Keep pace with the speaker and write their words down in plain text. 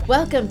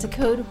Welcome to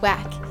Code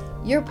Whack,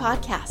 your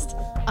podcast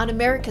on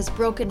America's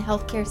broken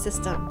healthcare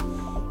system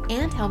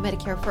and how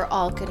Medicare for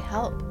All could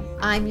help.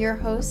 I'm your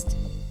host,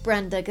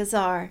 Brenda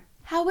Gazzar.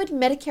 How would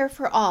Medicare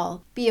for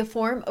All be a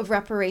form of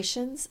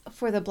reparations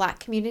for the Black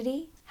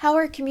community? How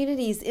are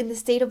communities in the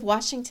state of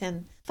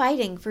Washington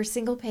fighting for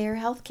single-payer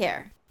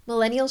healthcare?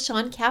 Millennial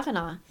Sean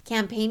Cavanaugh,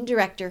 campaign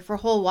director for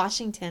Whole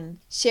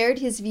Washington, shared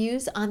his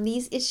views on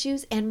these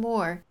issues and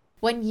more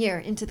 1 year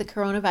into the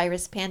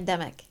coronavirus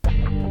pandemic.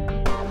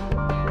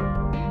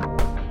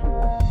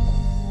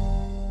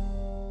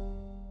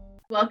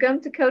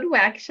 Welcome to Code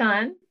Whack,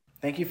 Sean.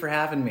 Thank you for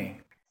having me.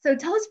 So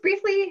tell us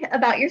briefly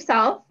about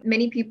yourself.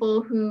 Many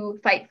people who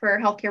fight for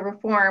healthcare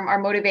reform are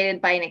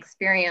motivated by an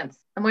experience.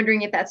 I'm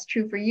wondering if that's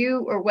true for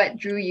you or what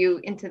drew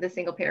you into the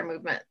single-payer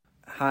movement.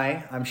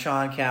 Hi, I'm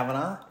Sean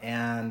Cavanaugh,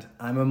 and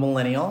I'm a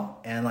millennial.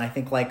 And I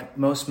think like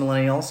most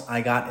millennials, I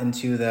got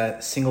into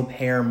the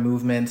single-payer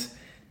movement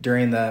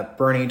during the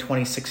Bernie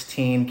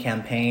 2016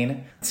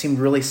 campaign. It seemed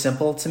really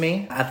simple to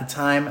me. At the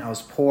time, I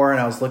was poor and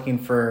I was looking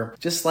for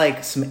just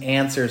like some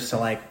answers to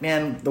like,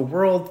 man, the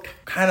world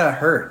kind of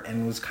hurt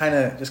and was kind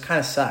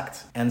of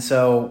sucked. And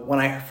so when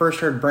I first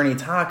heard Bernie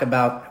talk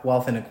about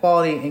wealth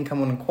inequality,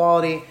 income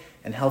inequality,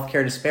 and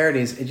healthcare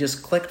disparities, it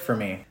just clicked for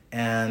me.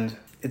 And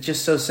it's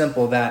just so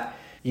simple that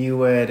you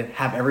would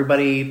have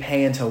everybody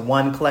pay into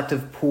one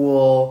collective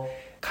pool,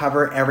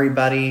 cover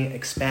everybody,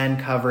 expand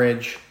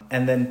coverage.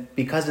 And then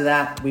because of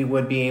that, we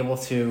would be able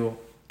to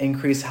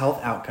increase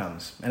health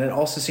outcomes. And it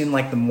also seemed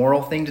like the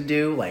moral thing to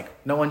do. Like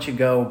no one should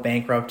go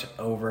bankrupt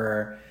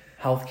over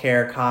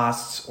healthcare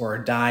costs or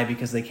die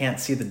because they can't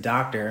see the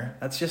doctor.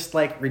 That's just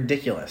like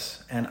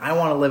ridiculous. And I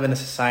want to live in a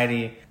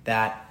society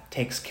that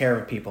takes care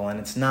of people and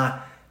it's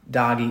not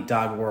dog eat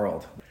dog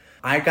world.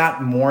 I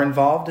got more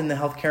involved in the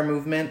healthcare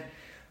movement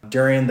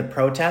during the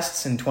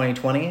protests in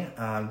 2020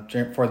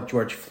 for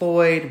George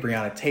Floyd,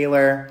 Breonna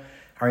Taylor.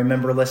 I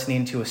remember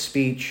listening to a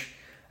speech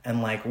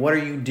and like, what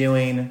are you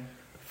doing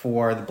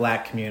for the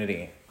Black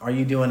community? Are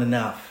you doing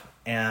enough?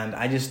 And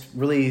I just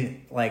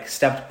really like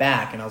stepped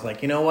back and I was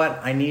like, you know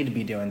what? I need to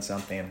be doing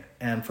something.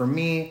 And for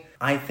me,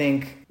 I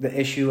think the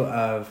issue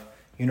of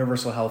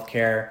universal health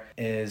care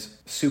is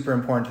super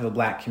important to the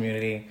Black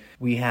community.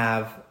 We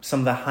have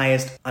some of the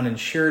highest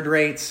uninsured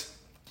rates.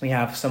 We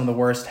have some of the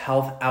worst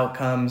health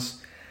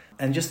outcomes.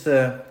 And just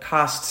the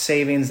cost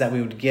savings that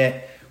we would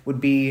get would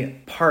be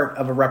part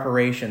of a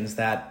reparations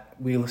that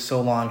we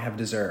so long have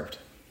deserved.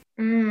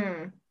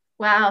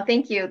 Wow,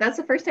 thank you. That's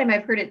the first time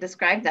I've heard it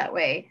described that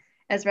way,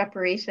 as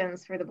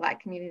reparations for the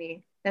Black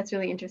community. That's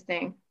really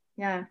interesting.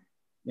 Yeah.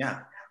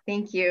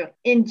 Thank you.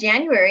 In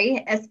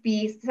January,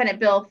 SB Senate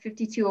Bill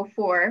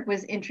 5204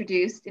 was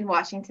introduced in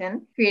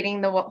Washington,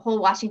 creating the Whole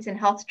Washington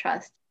Health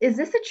Trust. Is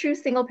this a true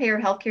single-payer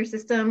healthcare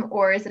system,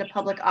 or is it a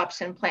public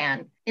option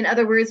plan? In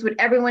other words, would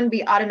everyone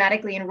be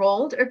automatically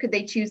enrolled, or could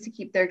they choose to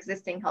keep their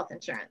existing health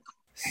insurance?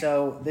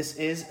 So this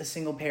is a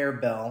single-payer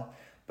bill,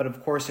 but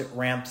of course it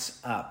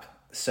ramps up.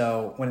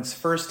 So when it's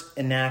first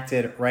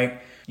enacted,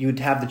 right, you would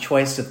have the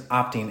choice of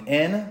opting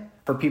in.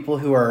 For people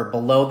who are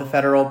below the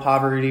federal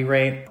poverty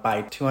rate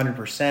by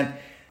 200%,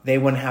 they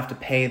wouldn't have to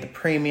pay the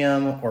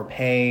premium or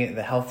pay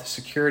the health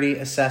security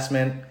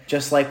assessment.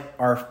 Just like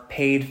our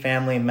paid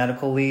family and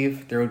medical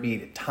leave, there would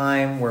be a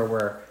time where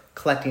we're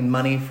collecting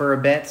money for a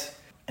bit.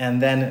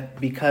 And then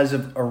because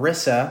of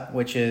ERISA,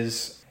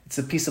 it's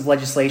a piece of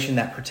legislation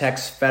that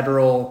protects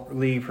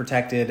federally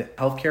protected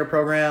healthcare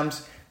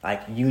programs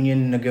like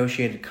union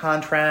negotiated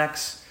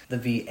contracts, the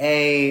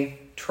VA,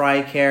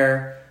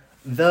 TRICARE.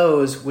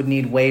 Those would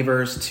need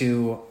waivers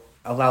to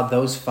allow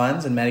those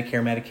funds, and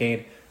Medicare,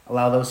 Medicaid,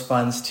 allow those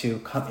funds to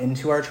come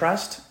into our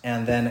trust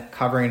and then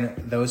covering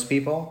those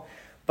people.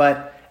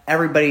 But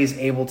everybody's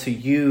able to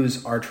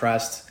use our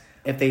trust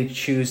if they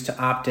choose to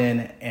opt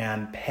in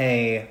and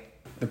pay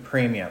the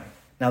premium.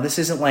 Now, this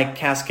isn't like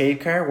Cascade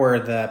Care where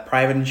the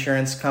private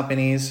insurance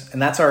companies, and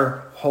that's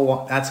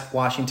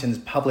Washington's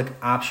public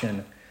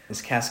option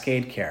is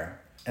Cascade Care.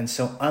 And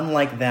so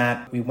unlike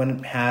that, we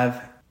wouldn't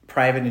have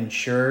private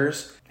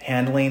insurers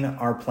handling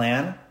our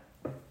plan,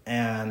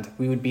 and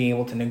we would be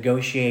able to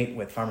negotiate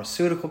with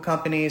pharmaceutical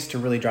companies to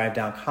really drive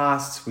down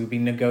costs. We'd be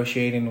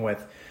negotiating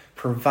with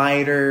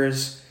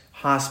providers,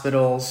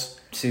 hospitals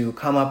to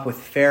come up with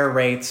fair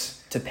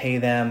rates to pay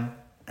them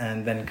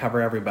and then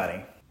cover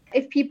everybody.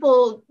 If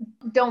people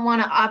don't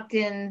want to opt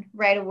in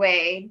right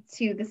away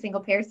to the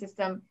single payer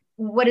system,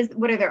 what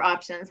are their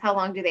options? How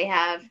long do they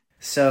have?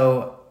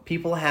 So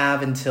people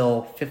have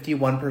until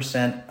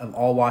 51% of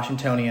all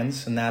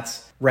Washingtonians, and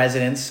that's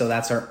residents, so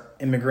that's our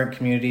immigrant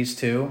communities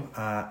too,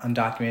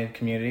 undocumented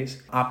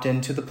communities, opt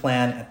into the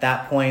plan. At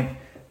that point,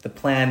 the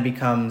plan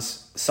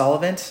becomes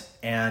solvent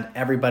and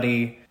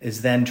everybody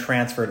is then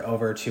transferred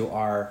over to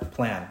our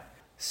plan.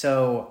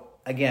 So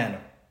again,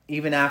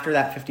 even after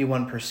that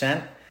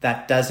 51%,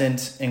 that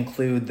doesn't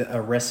include the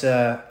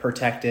ERISA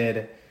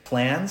protected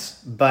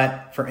plans.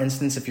 But for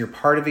instance, if you're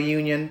part of a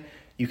union,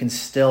 you can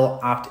still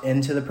opt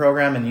into the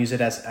program and use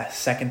it as a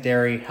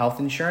secondary health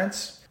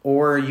insurance.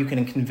 Or you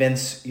can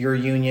convince your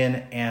union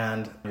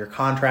and your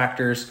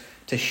contractors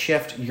to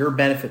shift your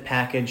benefit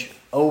package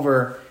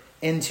over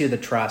into the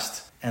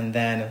trust, and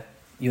then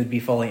you would be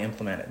fully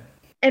implemented.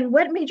 And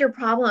what major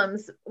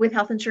problems with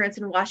health insurance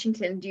in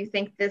Washington do you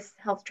think this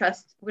health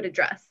trust would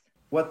address?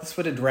 What this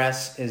would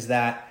address is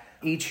that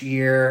each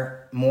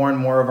year, more and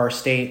more of our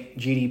state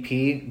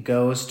GDP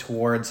goes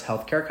towards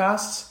healthcare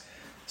costs.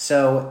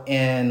 So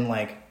in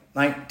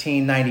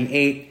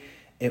 1998,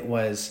 it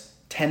was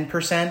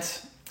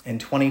 10%. In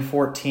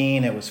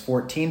 2014, it was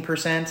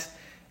 14%.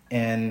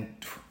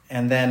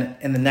 And then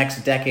in the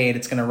next decade,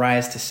 it's going to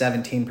rise to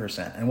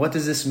 17%. And what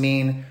does this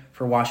mean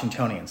for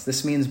Washingtonians?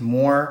 This means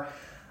more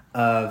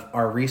of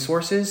our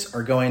resources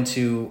are going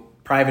to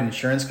private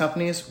insurance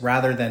companies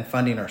rather than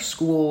funding our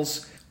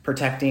schools,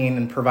 protecting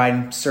and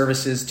providing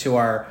services to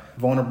our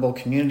vulnerable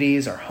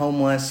communities, our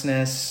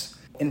homelessness,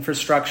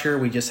 infrastructure.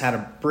 We just had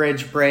a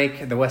bridge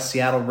break, the West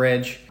Seattle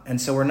Bridge, and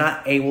so we're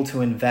not able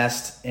to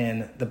invest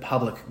in the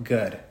public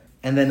good.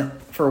 And then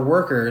for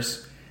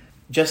workers,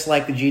 just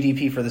like the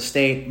GDP for the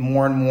state,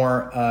 more and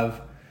more of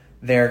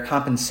their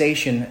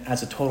compensation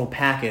as a total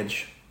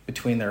package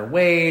between their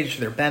wage,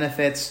 their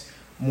benefits,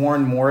 more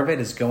and more of it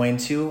is going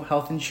to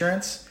health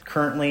insurance.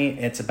 Currently,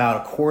 it's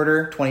about a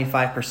quarter,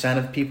 25%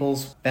 of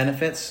people's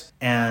benefits.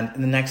 And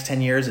in the next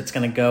 10 years, it's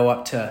going to go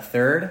up to a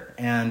third.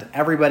 And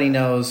everybody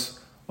knows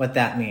what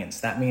that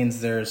means. That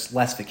means there's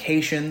less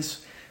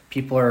vacations.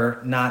 People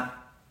are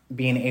not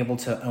being able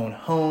to own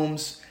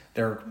homes.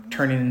 They're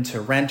turning into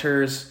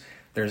renters.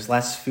 There's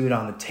less food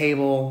on the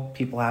table.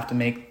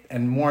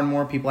 More and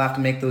more people have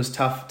to make those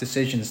tough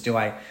decisions. Do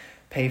I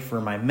pay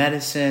for my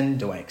medicine?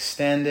 Do I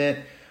extend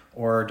it?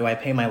 Or do I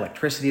pay my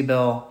electricity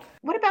bill?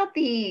 What about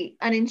the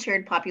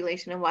uninsured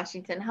population in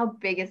Washington? How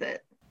big is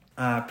it?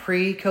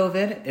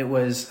 Pre-COVID, it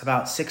was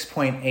about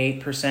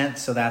 6.8%,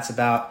 so that's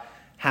about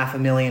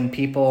 500,000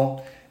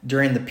 people.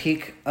 During the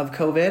peak of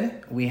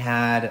COVID, we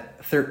had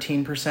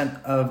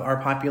 13% of our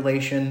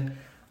population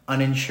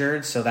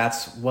uninsured, so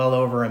that's well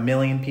over 1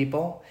 million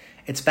people.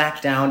 It's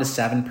back down to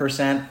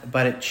 7%,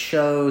 but it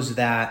shows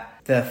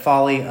that the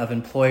folly of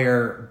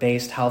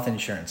employer-based health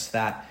insurance,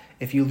 that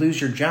if you lose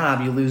your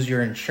job, you lose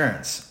your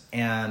insurance.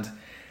 And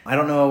I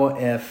don't know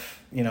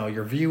if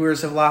your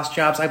viewers have lost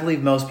jobs. I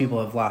believe most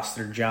people have lost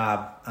their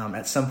job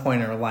at some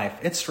point in their life.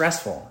 It's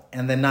stressful.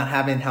 And then not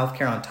having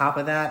healthcare on top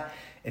of that,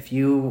 if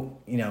you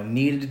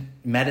needed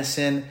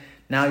medicine,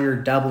 now you're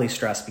doubly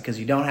stressed because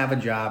you don't have a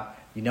job,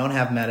 you don't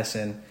have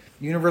medicine.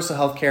 Universal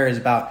healthcare is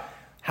about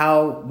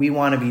how we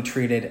want to be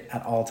treated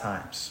at all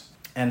times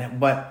and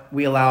what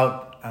we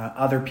allow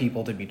other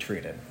people to be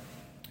treated.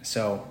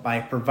 So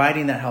by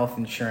providing that health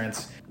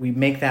insurance, we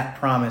make that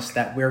promise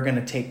that we're going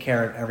to take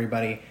care of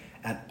everybody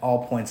at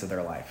all points of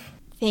their life.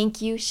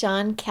 Thank you,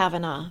 Sean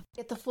Kavanaugh.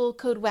 Get the full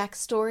Code WAC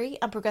story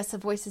on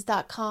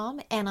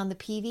ProgressiveVoices.com and on the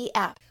PV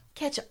app.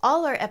 Catch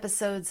all our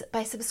episodes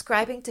by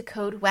subscribing to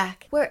Code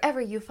WAC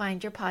wherever you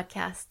find your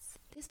podcasts.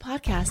 This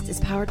podcast is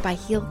powered by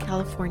Heal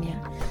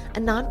California, a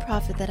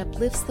nonprofit that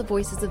uplifts the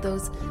voices of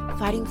those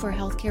fighting for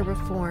healthcare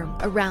reform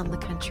around the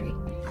country.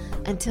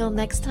 Until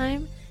next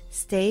time,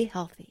 stay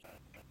healthy.